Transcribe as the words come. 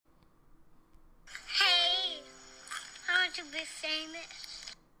be famous.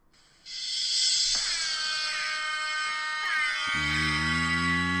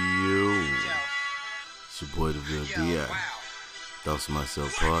 Yo, it's your boy, the Real D.I. Thoughts of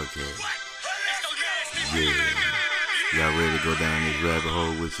Myself podcast. Yeah, y'all ready to go down this rabbit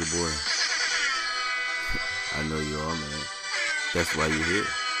hole with your boy? I know you are, man. That's why you're here.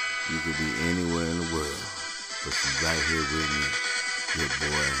 You could be anywhere in the world, but you right here with me, your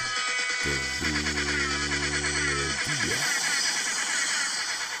boy, the Real D.I.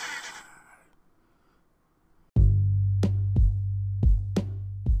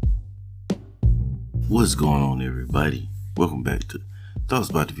 What's going on, everybody? Welcome back to Thoughts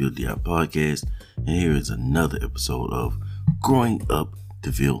About DeVille DI podcast, and here is another episode of Growing Up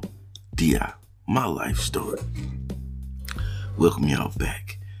DeVille DI, my life story. Welcome y'all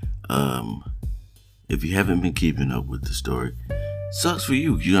back. If you haven't been keeping up with the story, sucks for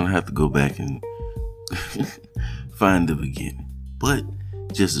you. You're gonna have to go back and find the beginning. But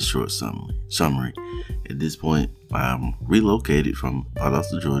just a short summary. At this point, I'm relocated from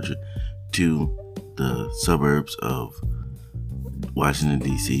Valdosta, Georgia, to the suburbs of Washington,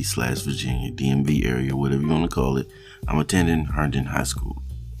 D.C. / Virginia, DMV area, whatever you want to call it. I'm attending Herndon High School.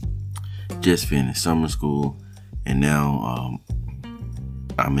 Just finished summer school, and now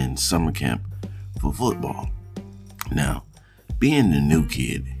I'm in summer camp for football. Now, being the new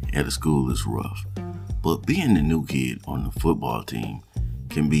kid at a school is rough, but being the new kid on the football team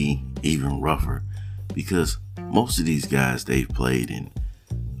can be even rougher because most of these guys, they've played in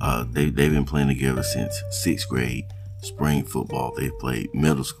they've been playing together since 6th grade, spring football. They've played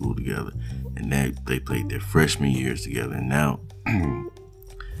middle school together, and they played their freshman years together. And now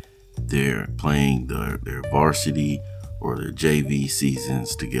they're playing their varsity or their JV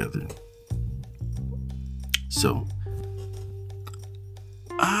seasons together. So,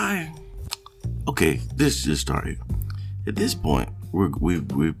 this just started. At this point,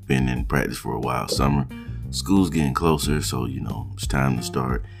 we've been in practice for a while. Summer. School's getting closer, so it's time to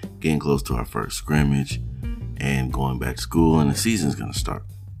start getting close to our first scrimmage and going back to school, and the season's gonna start.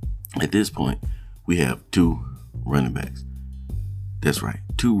 At this point, we have 2 running backs. That's right,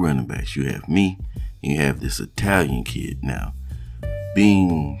 2 running backs. You have me, and you have this Italian kid. Now,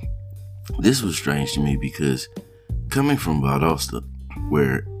 this was strange to me because coming from Valdosta,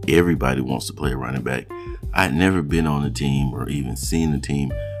 where everybody wants to play running back, I'd never been on a team or even seen a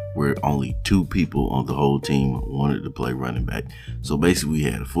team where only 2 people on the whole team wanted to play running back. So basically we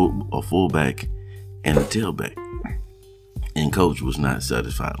had a fullback and a tailback. And coach was not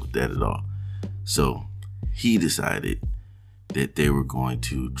satisfied with that at all. So he decided that they were going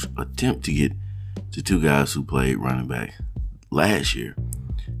to attempt to get the 2 guys who played running back last year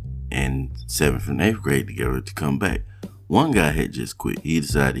and 7th and 8th grade together to come back. One guy had just quit. He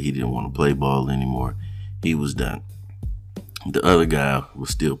decided he didn't want to play ball anymore. He was done. The other guy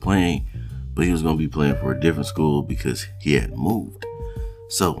was still playing, but he was going to be playing for a different school because he had moved.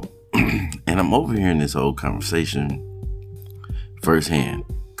 So, and I'm overhearing this whole conversation firsthand.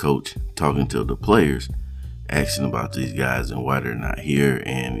 Coach talking to the players, asking about these guys and why they're not here.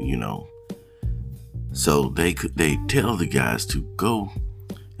 And, so they tell the guys to go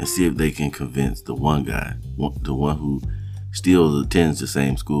and see if they can convince the one guy, the one who still attends the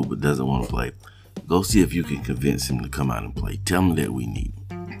same school but doesn't want to play. Go see if you can convince him to come out and play. Tell him that we need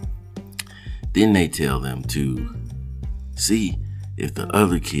him. Then they tell them to see if the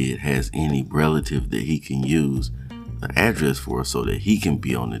other kid has any relative that he can use the address for so that he can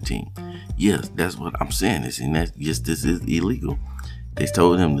be on the team. Yes, that's what I'm saying. This is illegal. They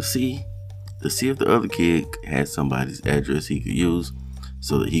told him to see if the other kid had somebody's address he could use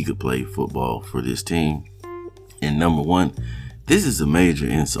so that he could play football for this team. And number one, this is a major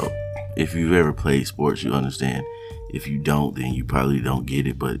insult. If you've ever played sports, you understand. If you don't, then you probably don't get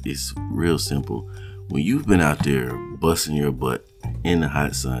it, but it's real simple. When you've been out there busting your butt in the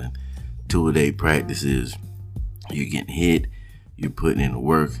hot sun, 2-a-day practices, you're getting hit, you're putting in the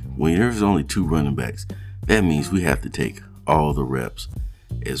work. When there's only 2 running backs, that means we have to take all the reps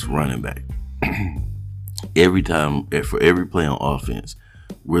as running back. Every time, for every play on offense,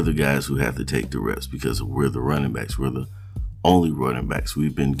 we're the guys who have to take the reps because we're the running backs. We're the only running backs.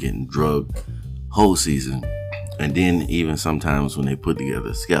 We've been getting drugged whole season, and then even sometimes when they put together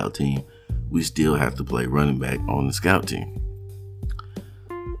a scout team, we still have to play running back on the scout team.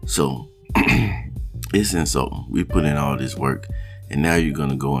 So it's insulting. We put in all this work, and now you're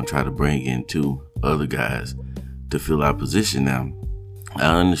gonna go and try to bring in 2 other guys to fill our position. Now,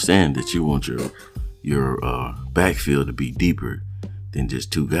 I understand that you want your backfield to be deeper than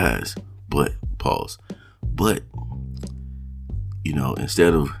just 2 guys, but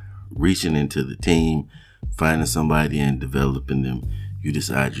instead of reaching into the team, finding somebody and developing them, you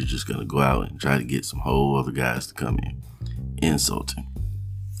decide you're just gonna go out and try to get some whole other guys to come in. Insulting.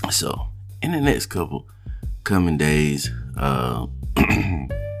 So in the next couple coming days, the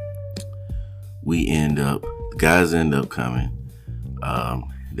guys end up coming.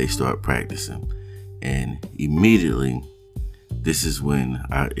 They start practicing, and immediately, this is when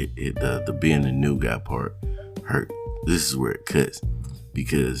the being the new guy part hurt. This is where it cuts,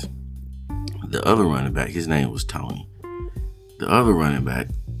 because the other running back, his name was Tony. The other running back,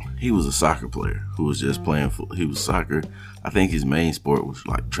 he was a soccer player who was just playing. He was soccer. I think his main sport was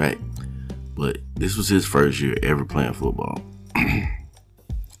like track, but this was his first year ever playing football,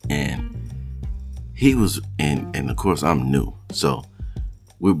 and he was. And of course, I'm new, so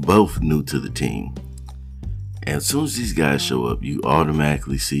we're both new to the team. And as soon as these guys show up, you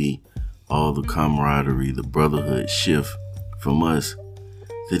automatically see all the camaraderie, the brotherhood shift from us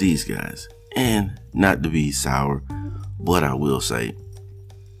to these guys. And not to be sour, but I will say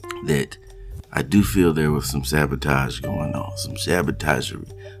that I do feel there was some sabotage going on, some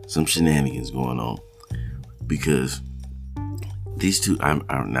sabotagery, some shenanigans going on. Because these two,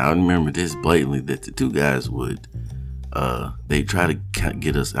 I now remember this blatantly, that the two guys would, they try to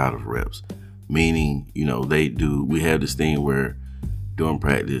get us out of reps. Meaning, we have this thing where during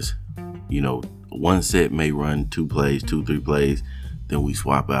practice, one set may run 2 plays, 3 plays, then we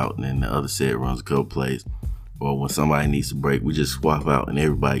swap out, and then the other set runs a couple plays. Or when somebody needs a break, we just swap out and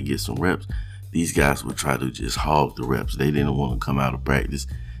everybody gets some reps. These guys would try to just hog the reps. They didn't want to come out of practice.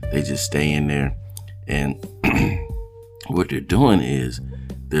 They just stay in there. And what they're doing is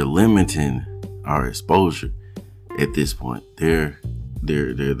they're limiting our exposure at this point. They're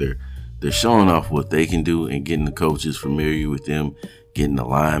showing off what they can do and getting the coaches familiar with them, getting the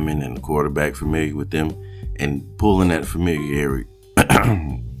linemen and the quarterback familiar with them, and pulling that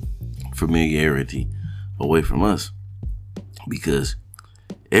familiarity away from us. Because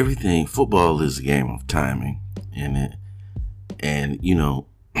football is a game of timing in it. And,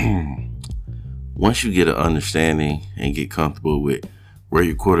 once you get an understanding and get comfortable with where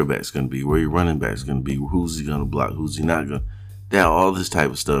your quarterback's going to be, where your running back's going to be, who's he going to block, who's he not going to, all this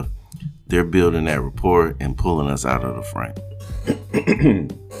type of stuff, they're building that rapport and pulling us out of the frame.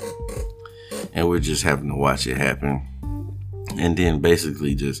 And we're just having to watch it happen. And then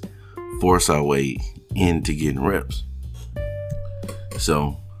basically just force our way into getting reps.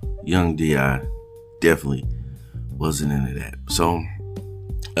 So young D.I. definitely wasn't into that. So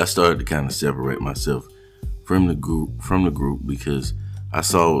I started to kind of separate myself from the group because I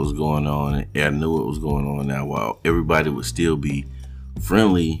saw what was going on and I knew what was going on. Now, while everybody would still be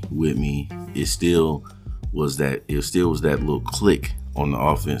friendly with me, it still was that little click on the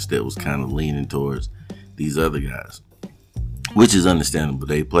offense that was kind of leaning towards these other guys, which is understandable.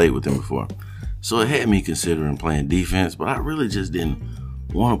 They played with them before. So it had me considering playing defense, but I really just didn't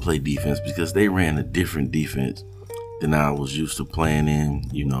want to play defense because they ran a different defense than I was used to playing in.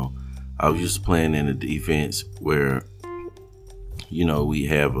 I was used to playing in a defense where, we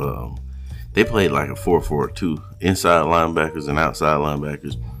have, they played like a 4-4-2, inside linebackers and outside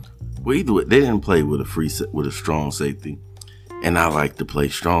linebackers. Well, either way, they didn't play with a strong safety, and I like to play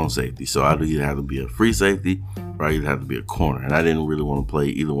strong safety. So I'd either have to be a free safety or I'd have to be a corner, and I didn't really want to play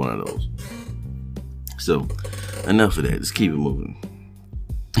either one of those. So enough of that. Let's keep it moving.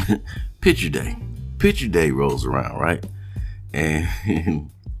 Picture day. Picture day rolls around, right? And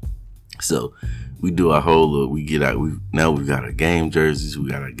so we do our whole look. We get out. We've got our game jerseys. We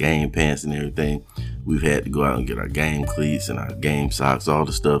got our game pants and everything. We've had to go out and get our game cleats and our game socks, all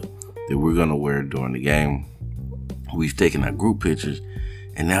the stuff that we're gonna wear during the game. We've taken our group pictures,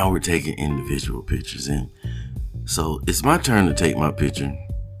 and now we're taking individual pictures. And so it's my turn to take my picture.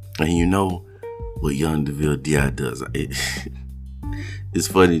 And you know what young DeVille D.I. does. It's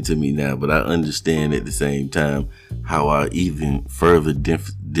funny to me now, but I understand at the same time how I even further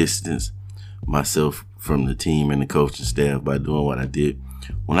distance myself from the team and the coaching staff by doing what I did.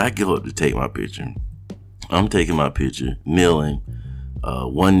 When I go up to take my picture, I'm taking my picture kneeling,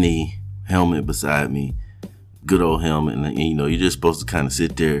 one knee, helmet beside me, good old helmet. And you're just supposed to kind of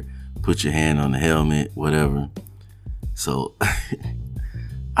sit there, put your hand on the helmet, whatever. So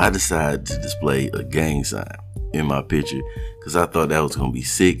I decided to display a gang sign in my picture because I thought that was going to be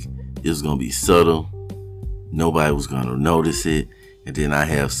sick. It was going to be subtle. Nobody was going to notice it. And then I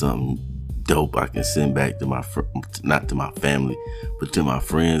have something dope I can send back to my, not to my family, but to my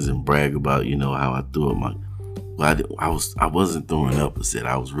friends and brag about, how I threw up my, I wasn't throwing up a set.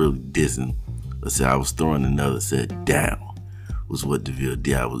 I was really dissing a set. I was throwing another set down was what DeVille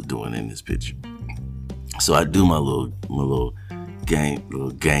D.I. was doing in this picture. So I do my little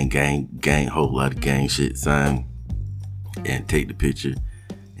little gang, whole lot of gang shit sign, and take the picture.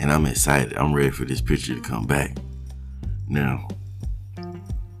 And I'm excited. I'm ready for this picture to come back. Now,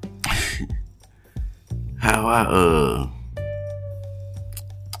 how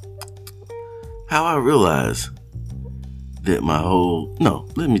I realized that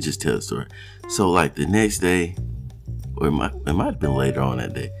let me just tell the story. So like the next day, or it might have been later on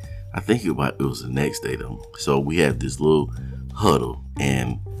that day. I think it was the next day though. So we had this little huddle,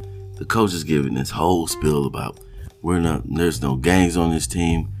 and the coach is giving this whole spiel about there's no gangs on this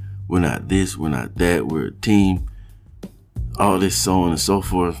team. We're not this, we're not that, we're a team. All this, so on and so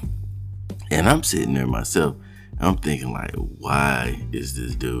forth. And I'm sitting there myself, and I'm thinking like, why is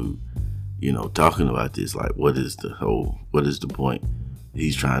this dude, talking about this? Like, what is the point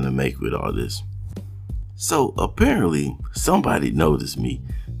he's trying to make with all this? So apparently somebody noticed me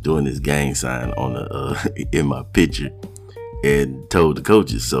doing this gang sign on in my picture and told the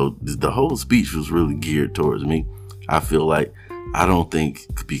coaches. So the whole speech was really geared towards me. I feel like I don't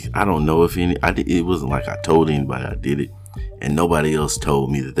know if it wasn't like I told anybody I did it, and nobody else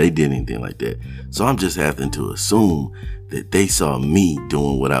told me that they did anything like that. So I'm just having to assume that they saw me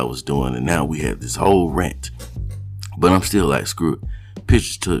doing what I was doing, and now we have this whole rant. But I'm still like, screw it.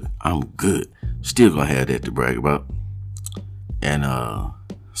 Pictures took, I'm good. Still gonna have that to brag about. And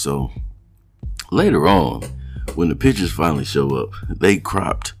so later on, when the pictures finally show up, they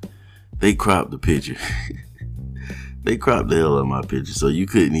cropped the picture. They cropped the hell out of my picture, so you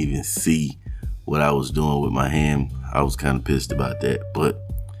couldn't even see what I was doing with my hand. I was kind of pissed about that, but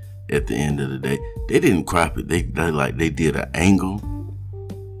at the end of the day, they didn't crop it. They did an angle.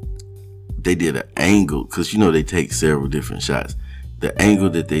 They did an angle because they take several different shots. The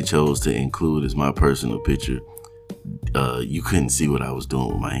angle that they chose to include as my personal picture, you couldn't see what I was doing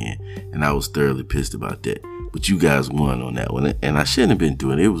with my hand, and I was thoroughly pissed about that. But you guys won on that one, and I shouldn't have been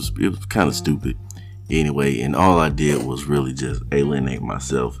doing it. It was kind of stupid anyway, and all I did was really just alienate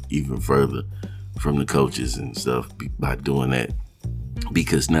myself even further from the coaches and stuff by doing that,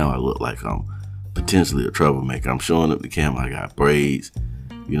 because now I look like I'm potentially a troublemaker. I'm showing up to camp, I got braids,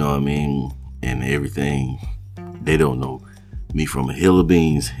 you know what I mean, and everything. They don't know me from a hill of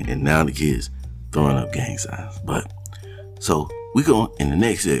beans, and now the kids throwing up gang signs. But so in the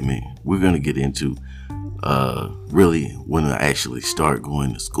next segment, we're gonna get into really when I actually start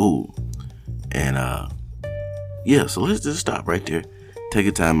going to school. And so let's just stop right there. Take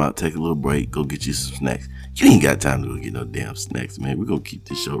a time out, take a little break, go get you some snacks. You ain't got time to go get no damn snacks, man. We're gonna keep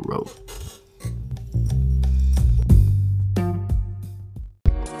this show rolling.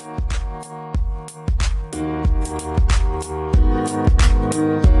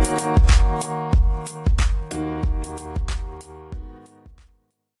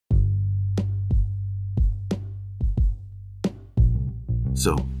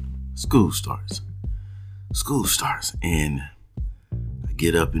 So, school starts, and I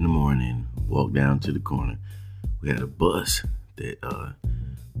get up in the morning, walk down to the corner. We had a bus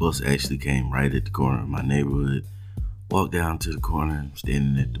bus actually came right at the corner of my neighborhood. Walk down to the corner,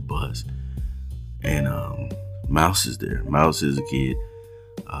 standing at the bus, and Mouse is there. Mouse is a kid,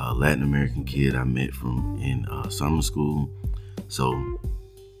 Latin American kid I met in summer school. So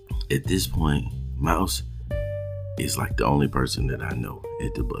at this point, Mouse is like the only person that I know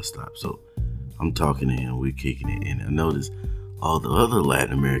at the bus stop. So I'm talking to him, we're kicking it, and I notice all the other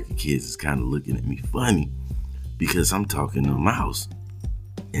Latin American kids is kind of looking at me funny because I'm talking to Mouse.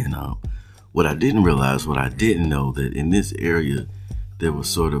 And what I didn't know, that in this area there was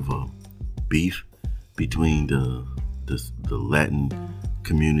sort of a beef between the Latin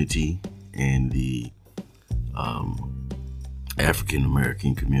community and the African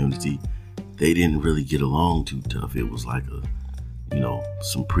American community. They didn't really get along too tough. It was like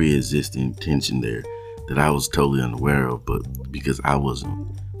some pre-existing tension there that I was totally unaware of, but because I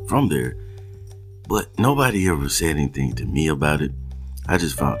wasn't from there. But nobody ever said anything to me about it. I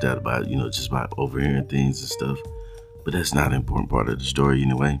just found out about it, just by overhearing things and stuff. But that's not an important part of the story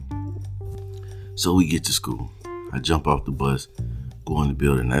anyway. So we get to school. I jump off the bus, go in the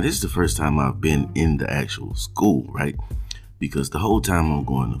building. Now this is the first time I've been in the actual school, right? Because the whole time I'm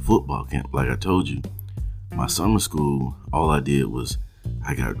going to football camp, like I told you, my summer school, all I did was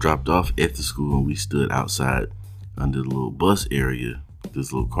I got dropped off at the school and we stood outside under the little bus area,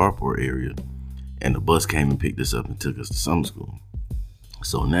 this little carport area, and the bus came and picked us up and took us to summer school.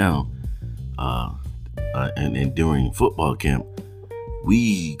 So now, and during football camp,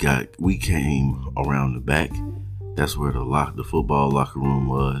 we came around the back. That's where the football locker room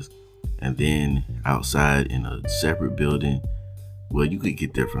was. And then outside in a separate building, well, you could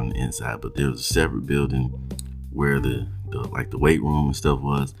get there from the inside, but there was a separate building where the the weight room and stuff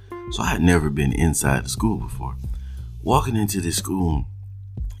was. So I had never been inside the school before. Walking into this school,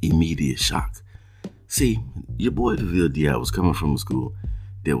 immediate shock. See, your boy DeVille Diaz was coming from a school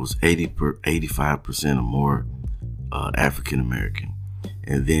that was 85% or more African American.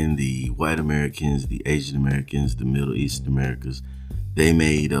 And then the white Americans, the Asian Americans, the Middle Eastern Americans, they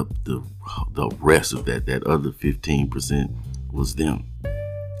made up the rest of that. That other 15% was them.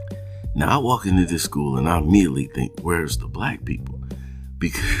 Now I walk into this school and I immediately think, where's the black people?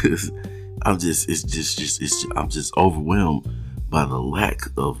 Because I'm just overwhelmed by the lack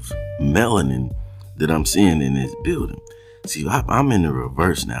of melanin that I'm seeing in this building. See, I'm in the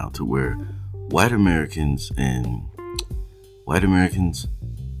reverse now, to where white Americans and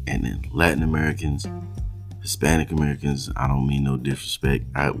then Latin Americans, Hispanic Americans, I don't mean no disrespect,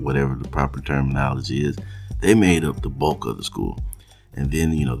 whatever the proper terminology is, they made up the bulk of the school. And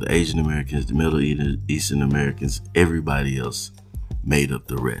then, the Asian Americans, the Middle Eastern Americans, everybody else made up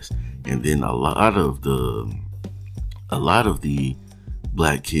the rest. And then a lot of the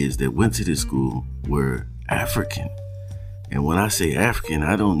black kids that went to this school were African. And when I say African,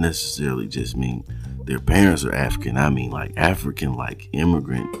 I don't necessarily just mean their parents are African. I mean like African, like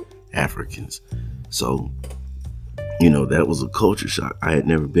immigrant Africans. So, that was a culture shock. I had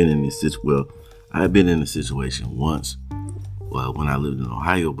never been in this situation. Well, I had been in a situation once, when I lived in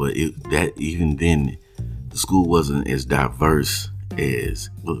Ohio, but even then, the school wasn't as diverse as,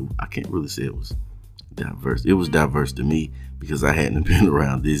 I can't really say it was diverse. It was diverse to me because I hadn't been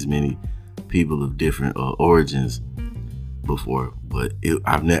around this many people of different origins before. But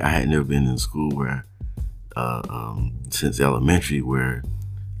I had never been in a school where, since elementary, where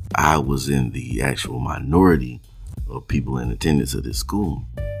I was in the actual minority of people in attendance at this school.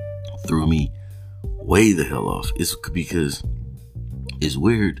 Threw me way the hell off. It's because it's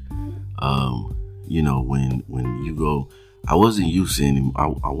weird. When you go, I wasn't used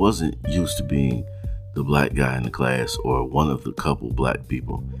to being the black guy in the class or one of the couple black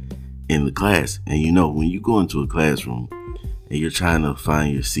people in the class. And when you go into a classroom and you're trying to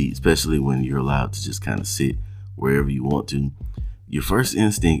find your seat, especially when you're allowed to just kind of sit wherever you want to, your first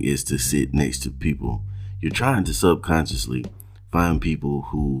instinct is to sit next to people. You're trying to subconsciously find people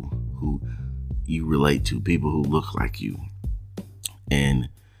who you relate to, people who look like you. And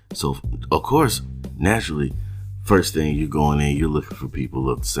so, of course, naturally, first thing you're going in, you're looking for people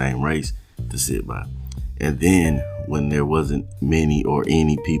of the same race to sit by. And then when there wasn't many or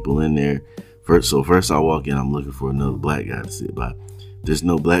any people in there, first I walk in, I'm looking for another black guy to sit by. There's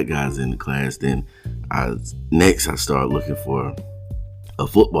no black guys in the class. Then I start looking for a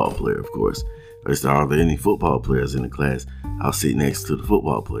football player, of course. Are there any football players in the class? I'll sit next to the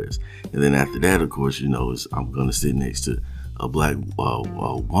football players. And then after that, of course, I'm going to sit next to a black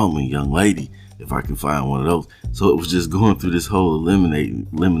woman, young lady, if I can find one of those. So it was just going through this whole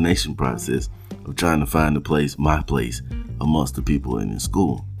elimination process of trying to find my place amongst the people in this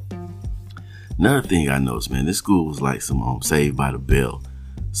school. Another thing I noticed, man, this school was like some Saved by the Bell,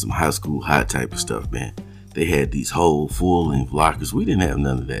 some high school hot type of stuff, man. They had these whole full-length lockers. We didn't have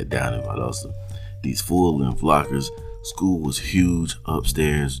none of that down in Valdosta. These full-length lockers. School was huge,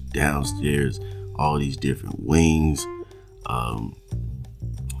 upstairs, downstairs, all these different wings.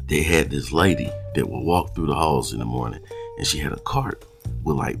 They had this lady that would walk through the halls in the morning, and she had a cart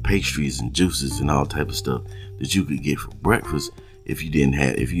with like pastries and juices and all type of stuff that you could get for breakfast. If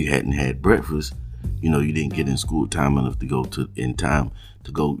you hadn't had breakfast, you didn't get in school time enough to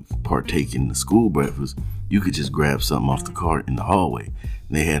go partake in the school breakfast. You could just grab something off the cart in the hallway.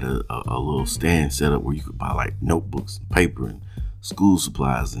 And they had a little stand set up where you could buy like notebooks, and paper, and school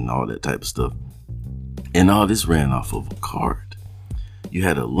supplies and all that type of stuff. And all this ran off of a card. You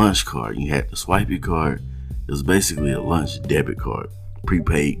had a lunch card. You had to swipe your card. It was basically a lunch debit card,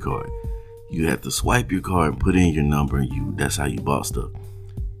 prepaid card. You had to swipe your card and put in your number, and that's how you bought stuff.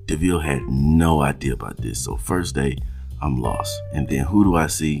 DeVille had no idea about this. So first day, I'm lost. And then who do I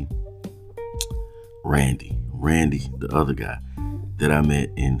see? Randy, the other guy that I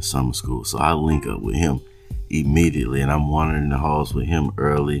met in summer school. So I link up with him immediately, and I'm wandering the halls with him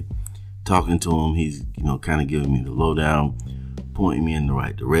early, talking to him. He's, kind of giving me the lowdown, pointing me in the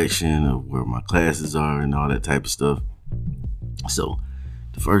right direction of where my classes are and all that type of stuff. So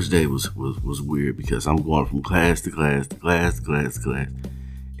the first day was weird because I'm going from class to class to class to class to class.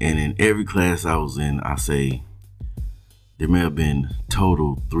 And in every class I was in, I say there may have been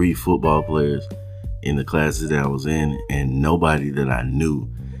total 3 football players in the classes that I was in, and nobody that I knew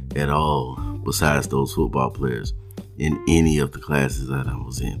at all besides those football players in any of the classes that I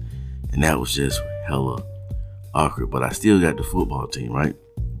was in. And that was just hella awkward, but I still got the football team, right?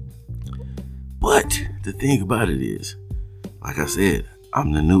 But the thing about it is, like I said,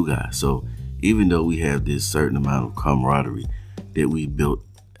 I'm the new guy. So even though we have this certain amount of camaraderie that we built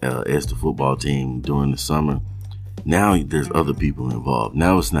as the football team during the summer, now there's other people involved.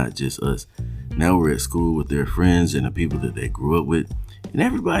 Now it's not just us. Now we're at school with their friends and the people that they grew up with. And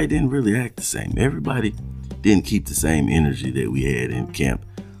everybody didn't really act the same. Everybody didn't keep the same energy that we had in camp.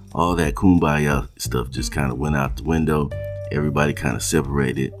 All that kumbaya stuff just kind of went out the window. Everybody kind of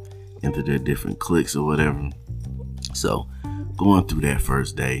separated into their different cliques or whatever. So going through that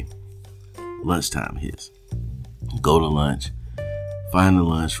first day, lunchtime hits. Go to lunch, find the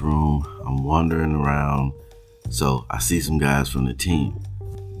lunchroom. I'm wandering around. So I see some guys from the team.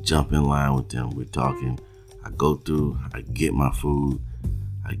 Jump in line with them. We're talking. I go through, I get my food.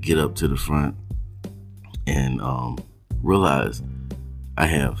 I get up to the front and realize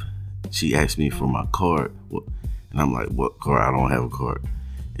she asked me for my card. And I'm like, what card? I don't have a card.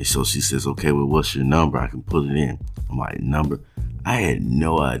 And so she says, okay, well, what's your number? I can put it in. I'm like, number? I had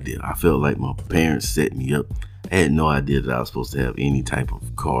no idea. I felt like my parents set me up. I had no idea that I was supposed to have any type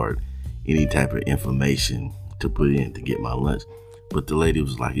of card, any type of information to put in to get my lunch. But the lady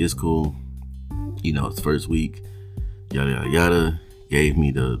was like, it's cool. It's first week, yada, yada, yada. Gave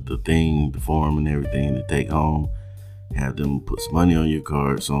me the thing, the form and everything to take home. Have them put some money on your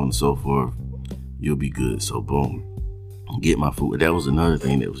card, so on and so forth. You'll be good. So boom, get my food. That was another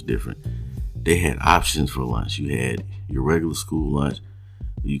thing that was different. They had options for lunch. You had your regular school lunch.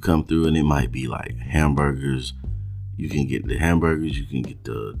 You come through and it might be like hamburgers. You can get the hamburgers. You can get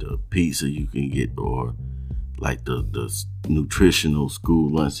the pizza. You can get, or like the nutritional school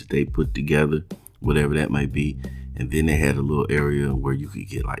lunch that they put together, whatever that might be. And then they had a little area where you could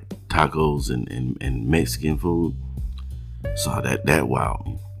get like tacos and Mexican food. So that wowed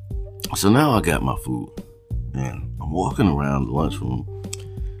me. So now I got my food and I'm walking around the lunchroom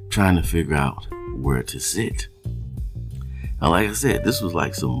trying to figure out where to sit. Now, like I said, this was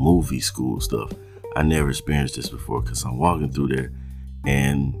like some movie school stuff. I never experienced this before because I'm walking through there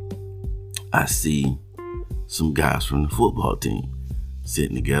and I see some guys from the football team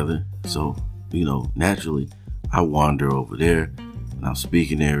sitting together. So, naturally, I wander over there and I'm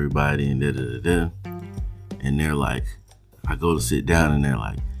speaking to everybody and da-da-da-da. And they're like, I go to sit down and they're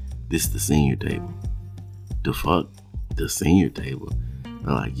like, this is the senior table. The fuck? The senior table?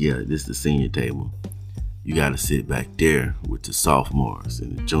 They're like, yeah, this is the senior table. You got to sit back there with the sophomores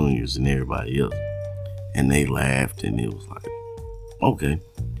and the juniors and everybody else. And they laughed and it was like, okay,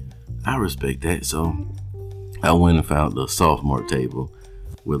 I respect that. So I went and found the sophomore table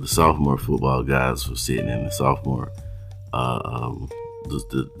where the sophomore football guys were sitting in the sophomore,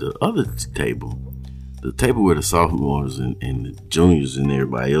 the other table. The table where the sophomores and the juniors and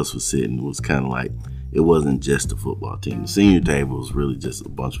everybody else was sitting was kind of like, it wasn't just the football team. The senior table was really just a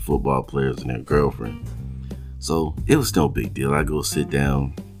bunch of football players and their girlfriend. So it was no big deal. I go sit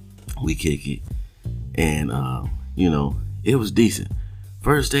down, we kick it, and it was decent.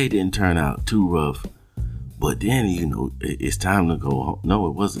 First day didn't turn out too rough, but then it's time to go home. No,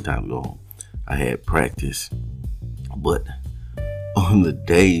 it wasn't time to go home. I had practice, but on the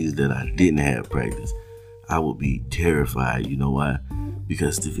days that I didn't have practice, I would be terrified. You know why?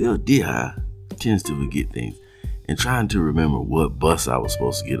 Because DeVille D.I. tends to forget things and trying to remember what bus I was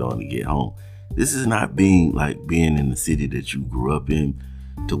supposed to get on to get home. This is not being in the city that you grew up in,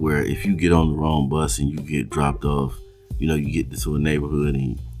 to where if you get on the wrong bus and you get dropped off, you get to a neighborhood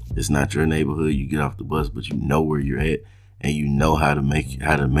and it's not your neighborhood, you get off the bus, but you know where you're at and you know how to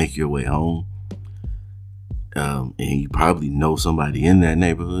make your way home. And you probably know somebody in that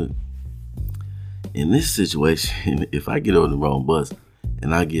neighborhood. In this situation, if I get on the wrong bus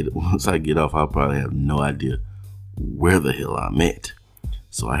and once I get off, I'll probably have no idea where the hell I'm at.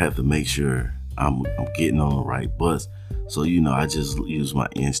 So I have to make sure I'm getting on the right bus. So, I just use my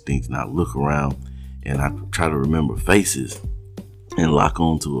instincts and I look around and I try to remember faces and lock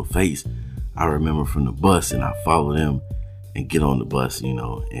onto a face I remember from the bus, and I follow them and get on the bus, and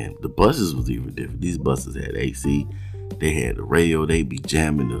the buses was even different. These buses had AC. They had the radio. They be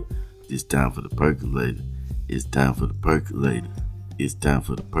jamming it's time for the percolator. It's time for the percolator. It's time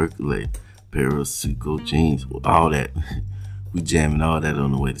for the percolator. Parasuco jeans, all that. We jamming all that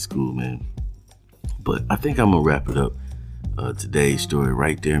on the way to school, man. But I think I'm going to wrap it up. Today's story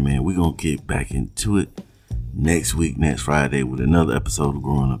right there, man. We're going to get back into it next week, next Friday, with another episode of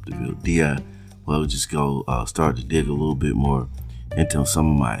Growing Up DeVille D.I. Well, we'll just go start to dig a little bit more into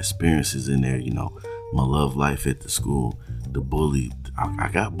some of my experiences in there, my love life at the school, the bully. I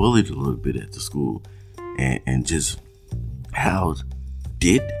got bullied a little bit at the school, and just how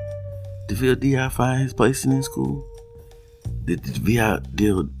did DeVille D.I. find his place in school? Did DeVille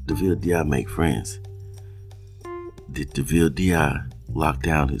D.I. make friends? Did DeVille D.I. lock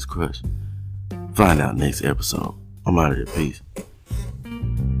down his crush? Find out next episode. I'm out of here. Peace.